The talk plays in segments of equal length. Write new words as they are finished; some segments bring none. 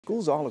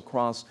Schools all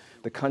across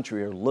the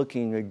country are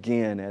looking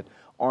again at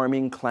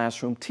arming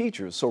classroom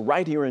teachers. So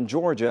right here in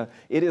Georgia,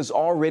 it is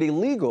already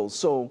legal.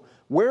 So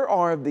where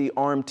are the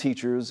armed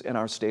teachers in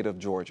our state of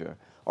Georgia?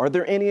 Are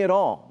there any at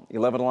all?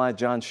 11 Alive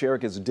John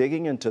Sherrick is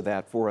digging into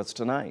that for us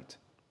tonight.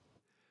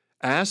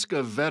 Ask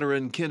a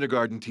veteran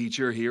kindergarten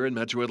teacher here in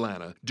Metro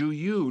Atlanta, do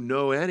you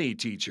know any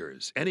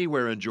teachers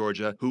anywhere in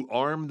Georgia who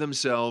arm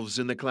themselves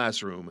in the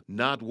classroom?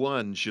 Not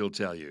one, she'll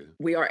tell you.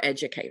 We are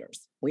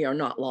educators. We are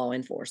not law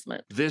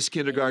enforcement. This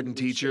kindergarten And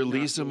we teacher, should not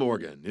Lisa be.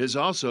 Morgan, is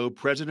also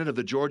president of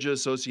the Georgia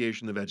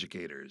Association of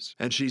Educators.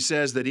 And she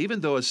says that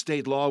even though a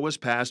state law was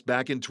passed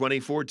back in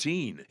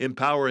 2014,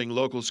 empowering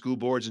local school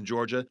boards in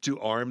Georgia to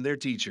arm their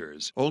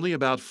teachers, only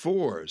about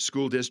 4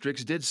 school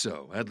districts did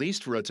so, at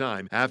least for a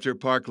time, after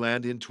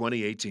Parkland in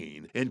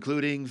 2018,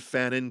 including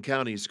Fannin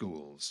County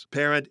schools.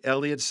 Parent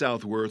Elliot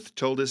Southworth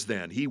told us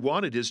then he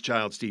wanted his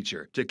child's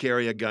teacher to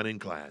carry a gun in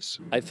class.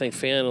 I think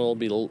Fannin will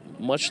be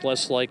much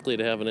less likely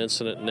to have an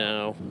incident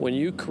now. When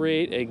you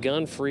create a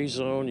gun-free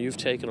zone, you've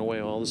taken away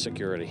all the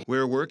security.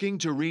 We're working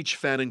to reach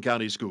Fannin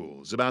County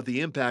schools about the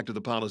impact of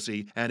the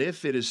policy and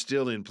if it is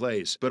still in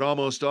place, but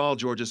almost all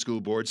Georgia school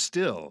boards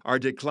still are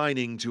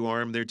declining to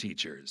arm their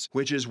teachers,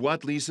 which is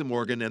what Lisa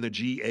Morgan and the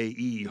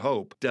GAE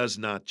hope does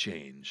not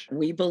change.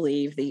 We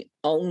believe the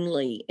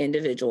only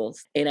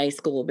individuals in a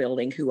school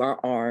building who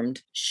are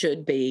armed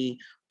should be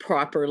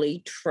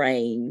properly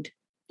trained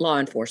law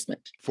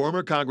enforcement.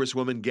 Former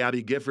Congresswoman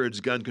Gabby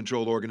Gifford's gun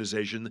control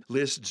organization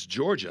lists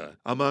Georgia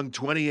among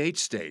 28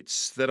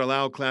 states that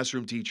allow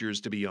classroom teachers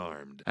to be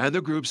armed. And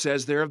the group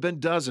says there have been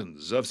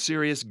dozens of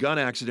serious gun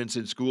accidents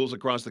in schools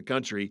across the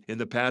country in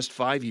the past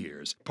 5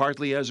 years,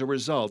 partly as a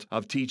result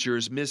of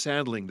teachers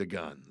mishandling the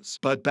guns.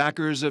 But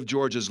backers of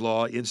Georgia's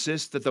law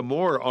insist that the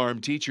more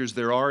armed teachers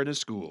there are in a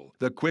school,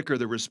 the quicker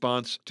the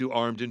response to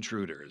armed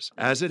intruders.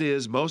 As it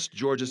is, most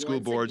Georgia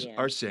school boards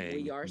are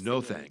saying no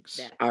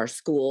thanks. Our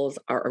schools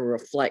are a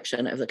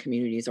reflection of the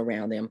communities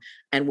around them,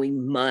 and we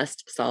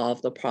must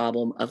solve the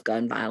problem of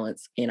gun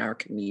violence in our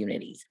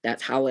communities.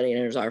 That's how it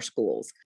enters our schools.